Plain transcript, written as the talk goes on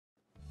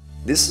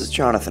This is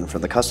Jonathan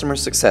from the Customer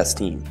Success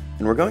team,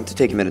 and we're going to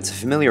take a minute to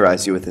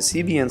familiarize you with the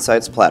CB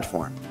Insights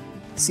platform.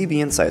 CB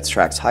Insights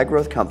tracks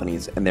high-growth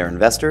companies and their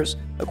investors,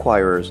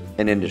 acquirers,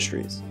 and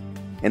industries.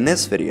 In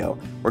this video,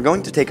 we're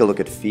going to take a look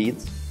at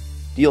feeds,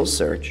 deal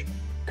search,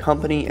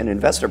 company and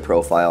investor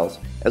profiles,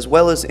 as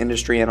well as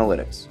industry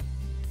analytics.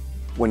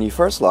 When you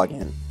first log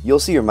in, you'll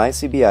see your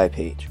MyCBI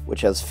page,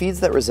 which has feeds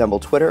that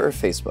resemble Twitter or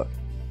Facebook.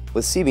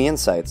 With CB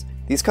Insights,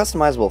 these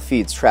customizable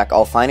feeds track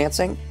all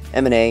financing,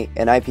 M&A,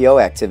 and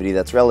IPO activity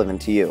that's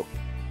relevant to you.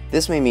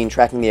 This may mean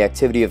tracking the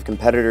activity of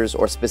competitors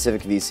or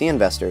specific VC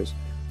investors,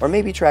 or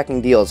maybe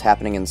tracking deals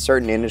happening in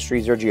certain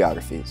industries or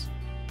geographies.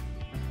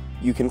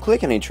 You can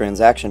click on a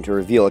transaction to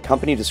reveal a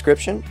company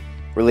description,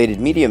 related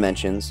media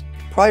mentions,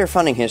 prior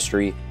funding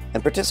history,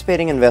 and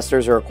participating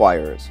investors or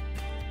acquirers.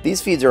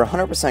 These feeds are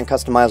 100%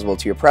 customizable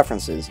to your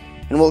preferences,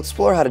 and we'll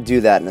explore how to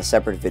do that in a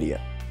separate video.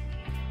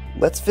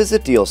 Let's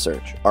visit Deal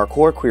Search, our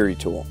core query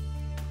tool.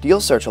 Deal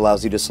Search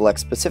allows you to select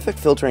specific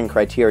filtering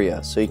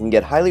criteria so you can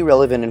get highly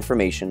relevant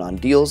information on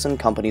deals and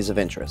companies of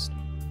interest.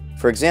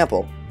 For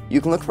example, you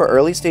can look for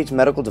early-stage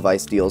medical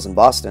device deals in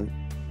Boston,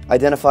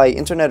 identify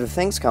Internet of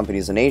Things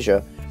companies in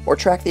Asia, or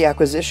track the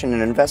acquisition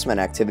and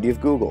investment activity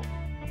of Google.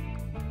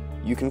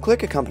 You can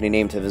click a company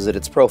name to visit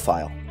its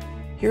profile.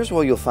 Here's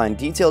where you'll find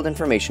detailed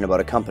information about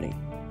a company,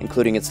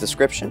 including its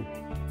description,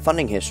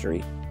 funding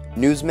history,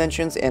 news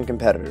mentions, and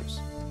competitors.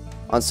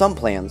 On some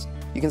plans,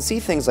 you can see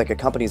things like a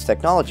company's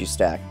technology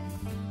stack,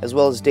 as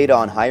well as data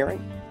on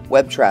hiring,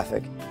 web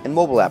traffic, and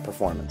mobile app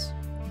performance.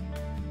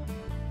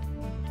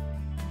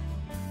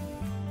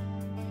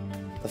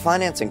 The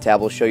Financing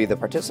tab will show you the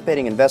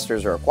participating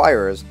investors or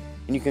acquirers,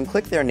 and you can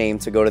click their name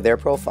to go to their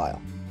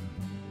profile.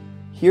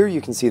 Here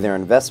you can see their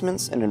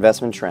investments and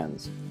investment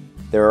trends.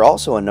 There are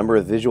also a number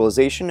of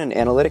visualization and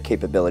analytic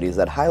capabilities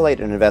that highlight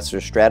an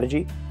investor's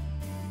strategy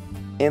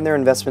and their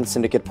investment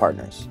syndicate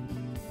partners.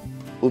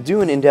 We'll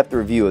do an in-depth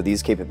review of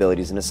these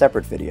capabilities in a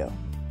separate video.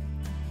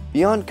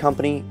 Beyond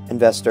company,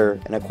 investor,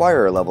 and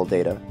acquirer level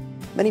data,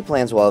 many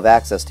plans will have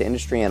access to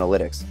industry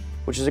analytics,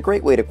 which is a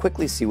great way to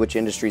quickly see which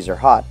industries are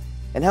hot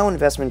and how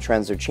investment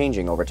trends are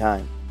changing over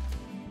time.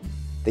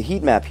 The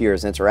heat map here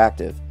is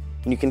interactive,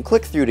 and you can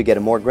click through to get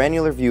a more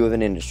granular view of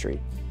an industry,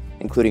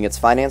 including its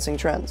financing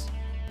trends,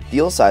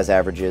 deal size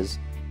averages,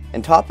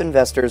 and top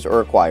investors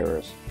or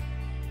acquirers.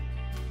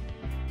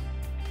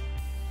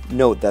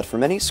 Note that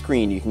from any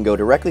screen you can go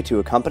directly to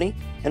a company,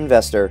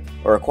 investor,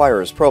 or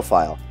acquirer's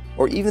profile,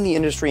 or even the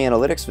industry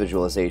analytics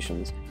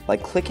visualizations by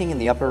clicking in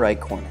the upper right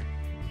corner.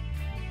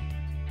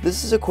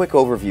 This is a quick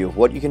overview of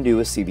what you can do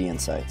with CB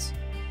Insights.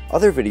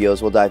 Other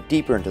videos will dive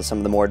deeper into some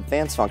of the more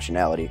advanced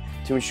functionality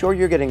to ensure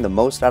you're getting the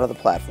most out of the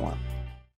platform.